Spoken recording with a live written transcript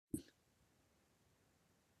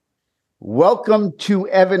Welcome to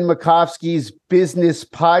Evan Makovsky's Business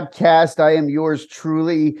Podcast. I am yours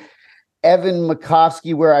truly, Evan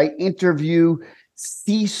Makovsky, where I interview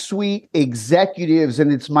C-suite executives,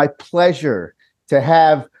 and it's my pleasure to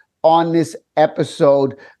have on this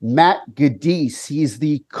episode Matt Giudice. He's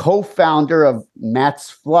the co-founder of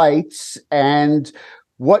Matt's Flights, and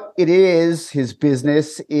what it is, his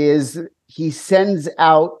business is he sends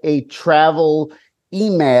out a travel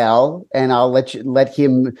email, and I'll let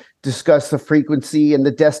him discuss the frequency and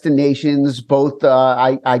the destinations. Both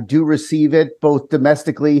I do receive it both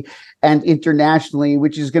domestically and internationally,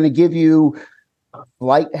 which is going to give you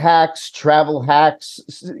flight hacks, travel hacks,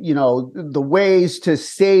 the ways to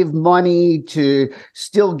save money, to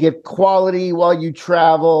still get quality while you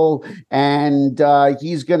travel. And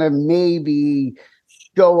he's going to maybe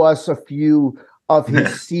show us a few of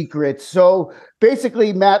his secrets. So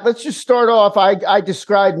basically, Matt, let's just start off. I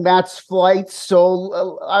described Matt's Flights,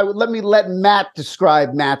 so let Matt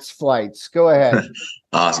describe Matt's Flights. Go ahead.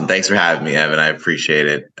 Awesome. Thanks for having me, Evan. I appreciate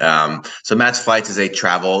it. So Matt's Flights is a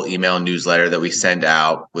travel email newsletter that we send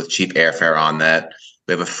out with cheap airfare on that.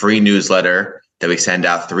 We have a free newsletter that we send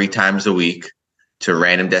out 3 times a week to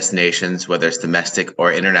random destinations, whether it's domestic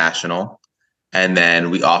or international. And then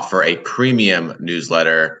we offer a premium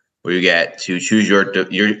newsletter where you get to choose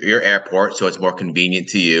your airport, so it's more convenient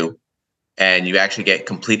to you. And you actually get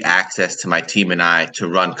complete access to my team and I to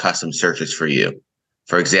run custom searches for you.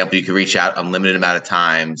 For example, you can reach out unlimited amount of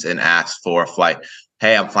times and ask for a flight.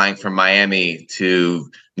 Hey, I'm flying from Miami to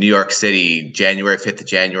New York City, January 5th to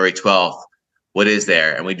January 12th. What is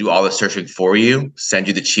there? And we do all the searching for you, send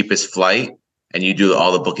you the cheapest flight, and you do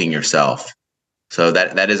all the booking yourself. So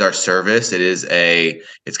that is our service.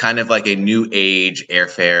 It's kind of like a new age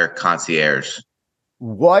airfare concierge.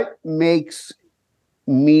 What makes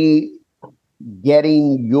me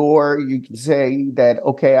getting you can say that,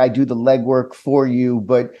 okay, I do the legwork for you,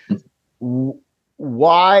 but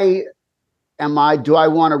why do I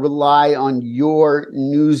want to rely on your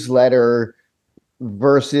newsletter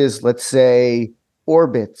versus, let's say,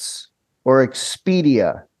 Orbitz or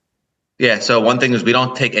Expedia? Yeah. So one thing is we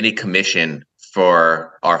don't take any commission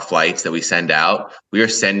for our flights that we send out. We are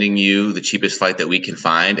sending you the cheapest flight that we can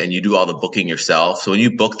find, and you do all the booking yourself. So when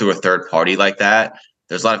you book through a third party like that,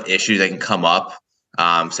 there's a lot of issues that can come up.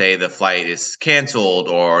 Say the flight is canceled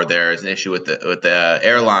or there's an issue with the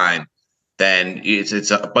airline, then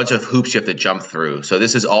it's a bunch of hoops you have to jump through. So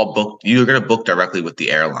this is all booked. You're going to book directly with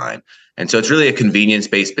the airline. And so it's really a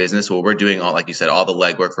convenience-based business where we're doing all, like you said, all the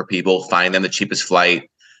legwork for people, find them the cheapest flight.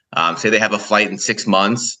 Say they have a flight in 6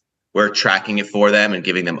 months. We're tracking it for them and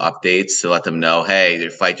giving them updates to let them know, hey, your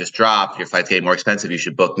flight just dropped. Your flight's getting more expensive. You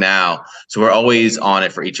should book now. So we're always on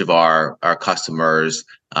it for each of our customers.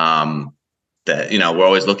 We're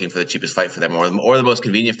always looking for the cheapest flight for them or the most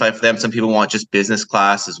convenient flight for them. Some people want just business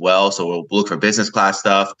class as well. So we'll look for business class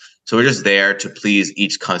stuff. So we're just there to please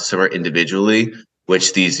each customer individually,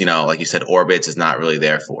 which these, like you said, Orbitz is not really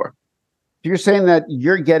there for. You're saying that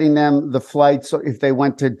you're getting them the flights if they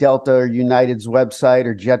went to Delta or United's website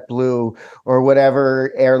or JetBlue or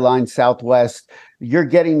whatever airline, Southwest, you're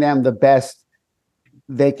getting them the best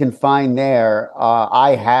they can find there.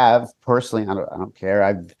 I have personally, I don't care.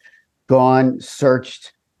 I've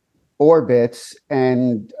searched Orbitz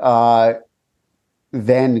and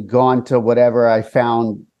then gone to whatever I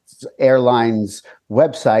found airline's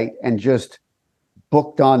website and just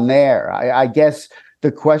booked on there. I guess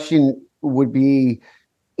the question would be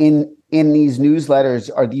in these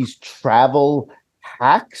newsletters, are these travel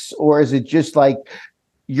hacks, or is it just like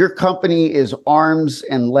your company is arms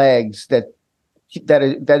and legs that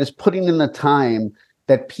is putting in the time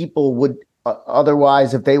that people would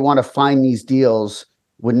otherwise, if they want to find these deals,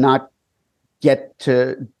 would not get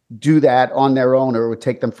to do that on their own, or it would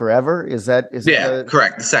take them forever?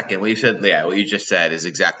 Correct. The second, what you just said is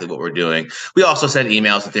exactly what we're doing. We also send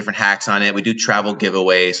emails with different hacks on it. We do travel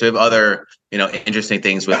giveaways. So we have other, interesting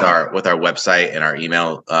things with our website and our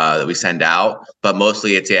email that we send out. But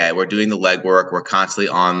mostly we're doing the legwork. We're constantly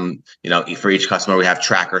on, for each customer, we have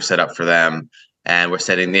trackers set up for them, and we're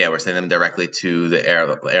sending them directly to the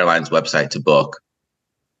airline's website to book.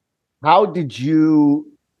 How did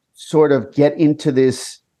you sort of get into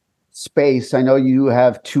this space? I know you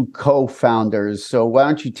have 2 co-founders, so why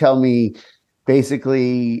don't you tell me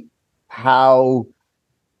basically how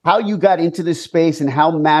you got into this space and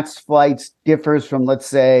how Matt's Flights differs from, let's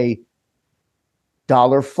say,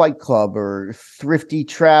 Dollar Flight Club or Thrifty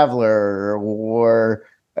Traveler, or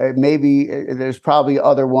maybe there's probably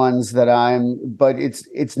other ones but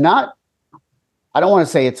it's not, I don't want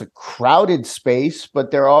to say it's a crowded space,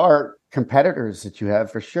 but there are competitors that you have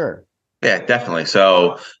for sure. Yeah, definitely.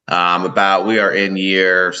 So we are in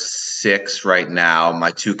year 6 right now.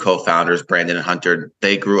 My two co-founders, Brandon and Hunter,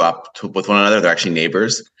 they grew up with one another. They're actually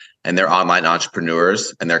neighbors and they're online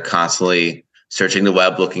entrepreneurs and they're constantly searching the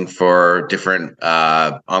web looking for different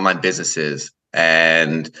online businesses.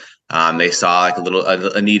 And they saw like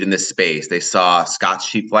a need in this space. They saw Scott's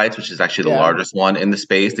Cheap Flights, which is actually the Yeah. largest one in the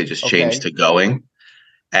space. They just changed Okay. to Going.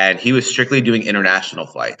 And he was strictly doing international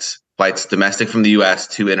flights domestic from the US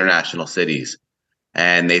to international cities.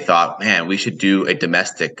 And they thought, man, we should do a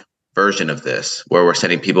domestic version of this where we're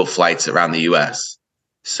sending people flights around the US.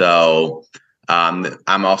 So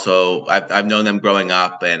I've known them growing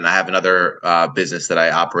up, and I have another business that I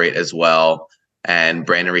operate as well. And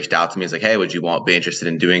Brandon reached out to me. He's like, hey, would you be interested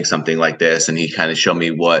in doing something like this? And he kind of showed me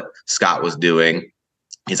what Scott was doing.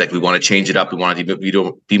 He's like, we want to change it up. We want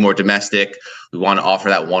to be more domestic. We want to offer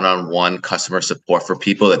that one-on-one customer support for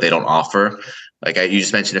people that they don't offer. Like you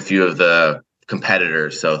just mentioned a few of the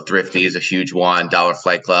competitors. So Thrifty is a huge one, Dollar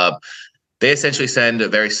Flight Club. They essentially send a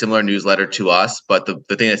very similar newsletter to us, but the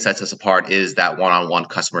thing that sets us apart is that one-on-one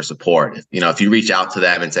customer support. If you reach out to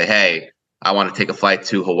them and say, hey, I want to take a flight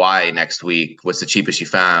to Hawaii next week, what's the cheapest you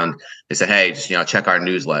found? They say, hey, just check our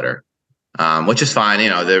newsletter. Which is fine.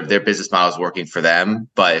 Their business model is working for them.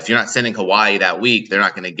 But if you're not sending Hawaii that week, they're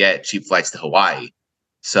not going to get cheap flights to Hawaii.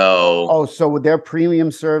 So, so with their premium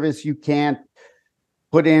service, you can't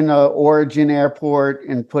put in a origin airport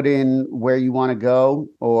and put in where you want to go,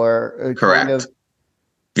 or correct.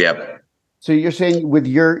 Yep. So you're saying with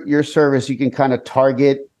your service, you can kind of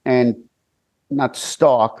target and not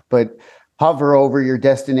stalk, but hover over your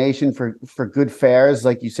destination for good fares.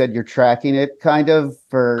 Like you said, you're tracking it kind of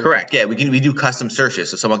for. Correct. Yeah. We do custom searches.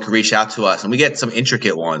 So someone can reach out to us and we get some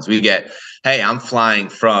intricate ones. We get, hey, I'm flying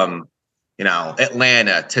from,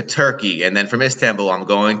 Atlanta to Turkey. And then from Istanbul, I'm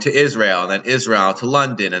going to Israel, and then Israel to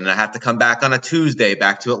London. And I have to come back on a Tuesday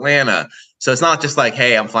back to Atlanta. So it's not just like,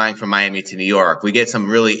 hey, I'm flying from Miami to New York. We get some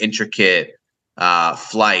really intricate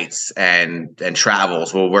flights and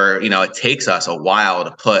travels where it takes us a while to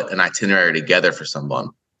put an itinerary together for someone.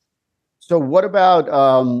 So what about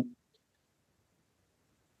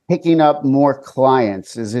picking up more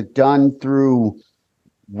clients? Is it done through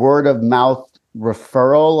word of mouth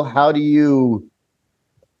referral? How do you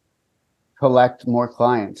collect more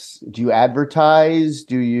clients? Do you advertise?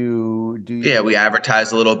 Yeah, we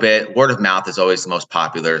advertise a little bit. Word of mouth is always the most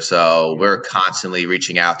popular. So we're constantly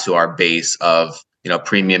reaching out to our base of,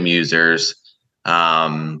 premium users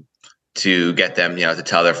to get them, to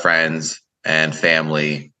tell their friends and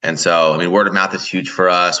family. And so, word of mouth is huge for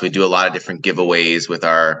us. We do a lot of different giveaways with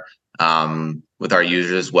our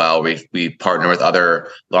users as well. We partner with other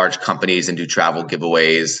large companies and do travel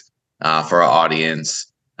giveaways for our audience.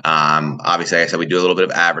 Obviously, like I said, we do a little bit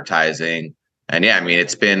of advertising, and yeah,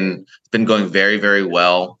 it's been going very, very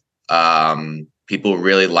well. People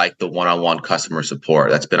really like the one-on-one customer support.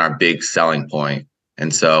 That's been our big selling point,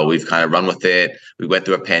 and so we've kind of run with it. We went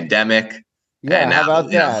through a pandemic. Yeah, how about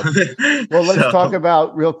that? Well, let's talk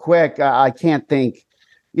about real quick. I can't think,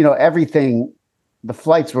 everything. The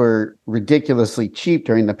flights were ridiculously cheap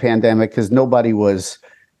during the pandemic because nobody was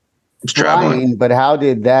flying. But how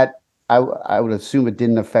did that? I would assume it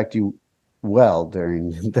didn't affect you well during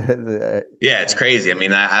the Yeah, it's crazy.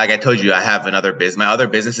 Like I told you, I have another business. My other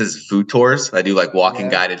business is food tours. I do like walking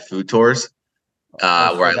guided food tours where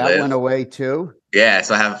I live. That went away too. Yeah,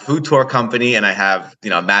 so I have a food tour company and I have,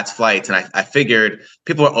 Matt's Flights, and I figured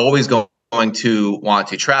people are always going to want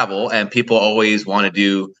to travel, and people always want to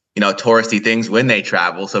do, touristy things when they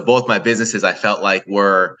travel. So both my businesses I felt like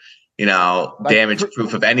were, damage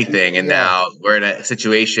proof of anything. And now we're in a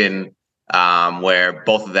situation where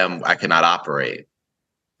both of them I cannot operate.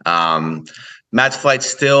 Matt's Flights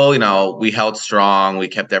still, we held strong. We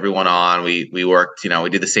kept everyone on. We worked, we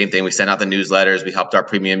did the same thing. We sent out the newsletters. We helped our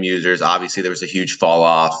premium users. Obviously, there was a huge fall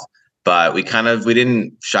off, but we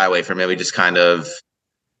didn't shy away from it. We just kind of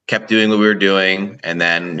kept doing what we were doing. And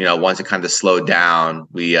then, once it kind of slowed down,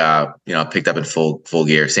 we, picked up in full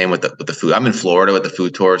gear. Same with the food. I'm in Florida with the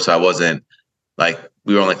food tour, so I wasn't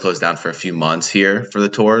we were only closed down for a few months here for the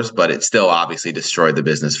tours, but it still obviously destroyed the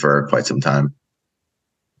business for quite some time.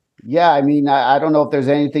 Yeah, I don't know if there's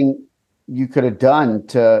anything you could have done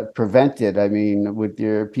to prevent it. With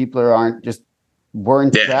your people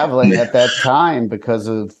weren't traveling at that time because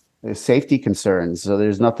of safety concerns. So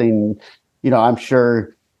there's nothing, I'm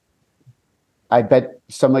sure. I bet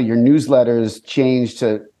some of your newsletters changed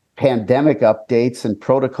to pandemic updates and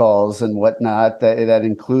protocols and whatnot that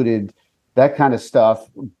included that kind of stuff.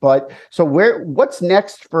 But so what's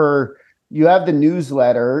next for? You have the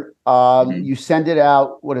newsletter. You send it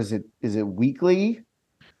out. What is it? Is it weekly?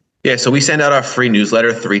 Yeah, so we send out our free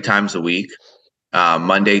newsletter 3 times a week,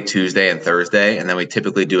 Monday, Tuesday, and Thursday, and then we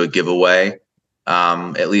typically do a giveaway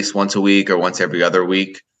at least once a week or once every other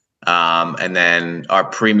week. And then our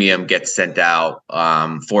premium gets sent out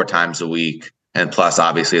 4 times a week, and plus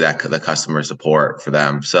obviously that the customer support for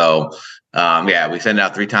them. So yeah, we send it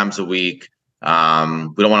out 3 times a week. We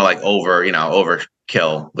don't want to like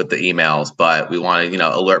overkill with the emails, but we want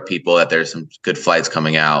to alert people that there's some good flights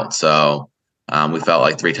coming out. So we felt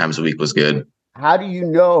like 3 times a week was good. How do you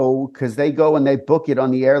know? Because they go and they book it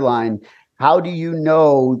on the airline. How do you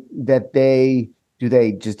know that they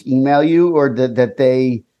just email you, or that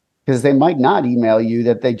they, because they might not email you,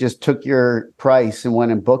 that they just took your price and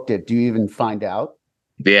went and booked it? Do you even find out?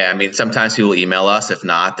 Yeah, I mean, sometimes people email us. If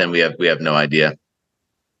not, then we have no idea.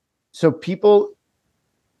 So people,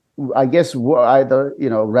 I guess, either,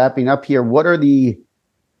 wrapping up here, what are the,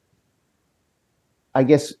 I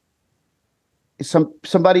guess,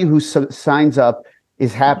 somebody who signs up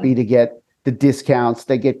is happy to get the discounts.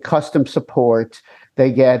 They get custom support.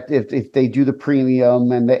 They get, if they do the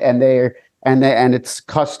premium, and it's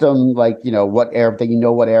custom, like what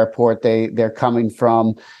airport they're coming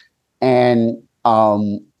from, and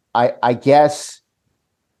I guess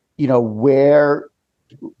where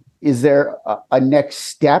is there a next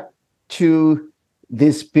step to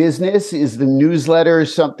this business? Is the newsletter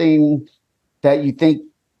something that you think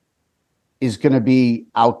is going to be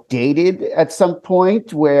outdated at some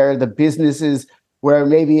point, where the business is, where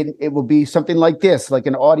maybe it will be something like this, like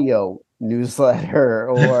an audio newsletter,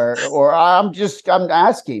 or I'm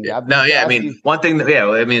asking. I mean, one thing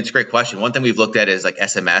it's a great question. One thing we've looked at is like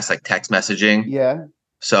SMS, like text messaging. Yeah.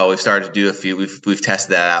 So we've started to do a few, we've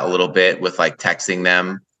tested that out a little bit with like texting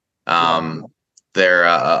them their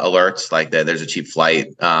alerts, like that there's a cheap flight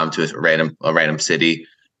to a random city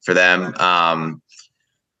for them.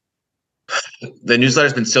 The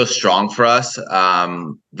newsletter's been so strong for us.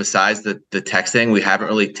 Besides the texting, we haven't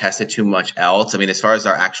really tested too much else. I mean, as far as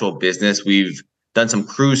our actual business, we've done some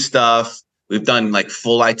cruise stuff. We've done like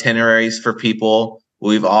full itineraries for people.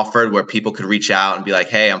 We've offered where people could reach out and be like,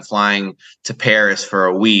 hey, I'm flying to Paris for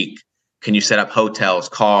a week. Can you set up hotels,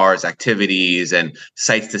 cars, activities, and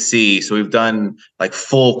sites to see? So we've done like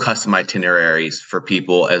full custom itineraries for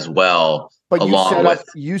people as well. But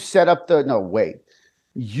you set up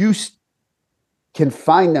you can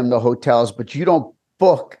find them the hotels, but you don't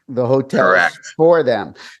book the hotels. Correct. For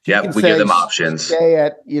them. Yeah, we give them options. Stay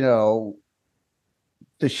at the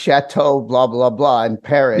Chateau blah blah blah in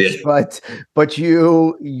Paris, yeah. but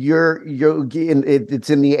you're it's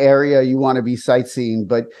in the area you want to be sightseeing,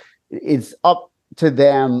 but it's up to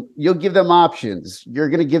them. You'll give them options. You're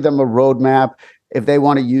going to give them a roadmap. If they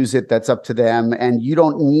want to use it, that's up to them, and you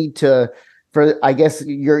don't need to. I guess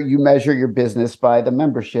you measure your business by the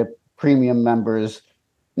membership. Premium members,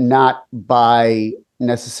 not by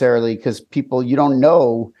necessarily, because people, you don't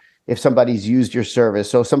know if somebody's used your service.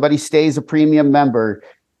 So if somebody stays a premium member,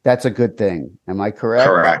 that's a good thing. Am I correct?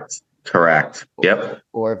 Correct. Yep.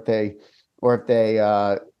 Or if they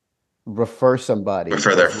refer somebody.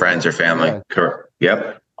 Refer their friends or family. Yeah. Correct.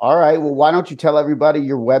 Yep. All right. Well, why don't you tell everybody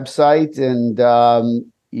your website, and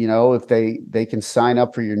if they can sign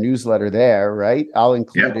up for your newsletter there, right? I'll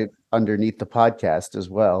include it underneath the podcast as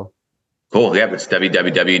well. Cool. Yeah, it's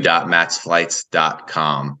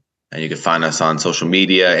www.matsflights.com. And you can find us on social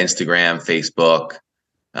media, Instagram, Facebook.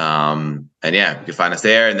 And yeah, you can find us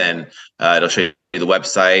there, and then it'll show you the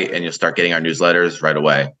website, and you'll start getting our newsletters right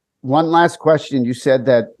away. One last question. You said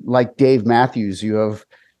that, like Dave Matthews, you have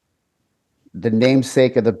the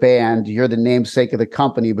namesake of the band, you're the namesake of the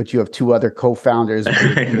company, but you have two other co-founders.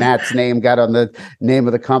 Matt's name got on the name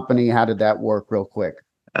of the company. How did that work, real quick?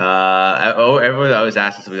 Everyone always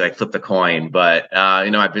asks us to like flip the coin, but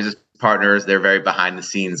my business partners, they're very behind the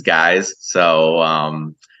scenes guys.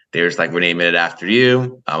 So they're just like, we're naming it after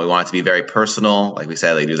you. We want it to be very personal. Like we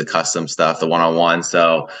said, they do the custom stuff, the one-on-one.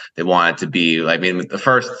 So they want it to be the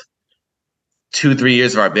first 2-3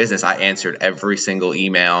 years of our business, I answered every single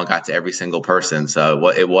email and got to every single person. So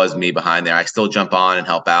it was me behind there. I still jump on and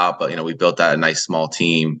help out, but we built out a nice small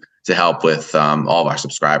team to help with all of our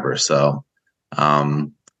subscribers. So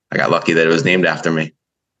I got lucky that it was named after me.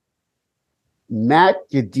 Matt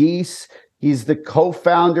Gaddis, he's the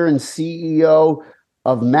co-founder and CEO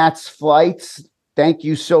of Matt's Flights. Thank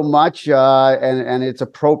you so much. And it's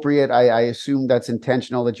appropriate. I assume that's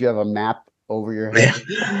intentional that you have a map over your head.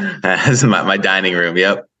 Yeah. That's my dining room.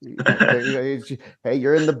 Yep. Hey,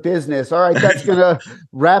 you're in the business. All right. That's going to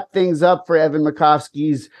wrap things up for Evan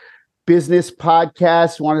Makovsky's business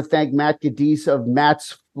podcast. I want to thank Matt Gaddis of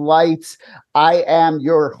Matt's Flights. I am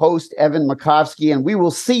your host, Evan Makovsky, and we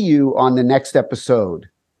will see you on the next episode.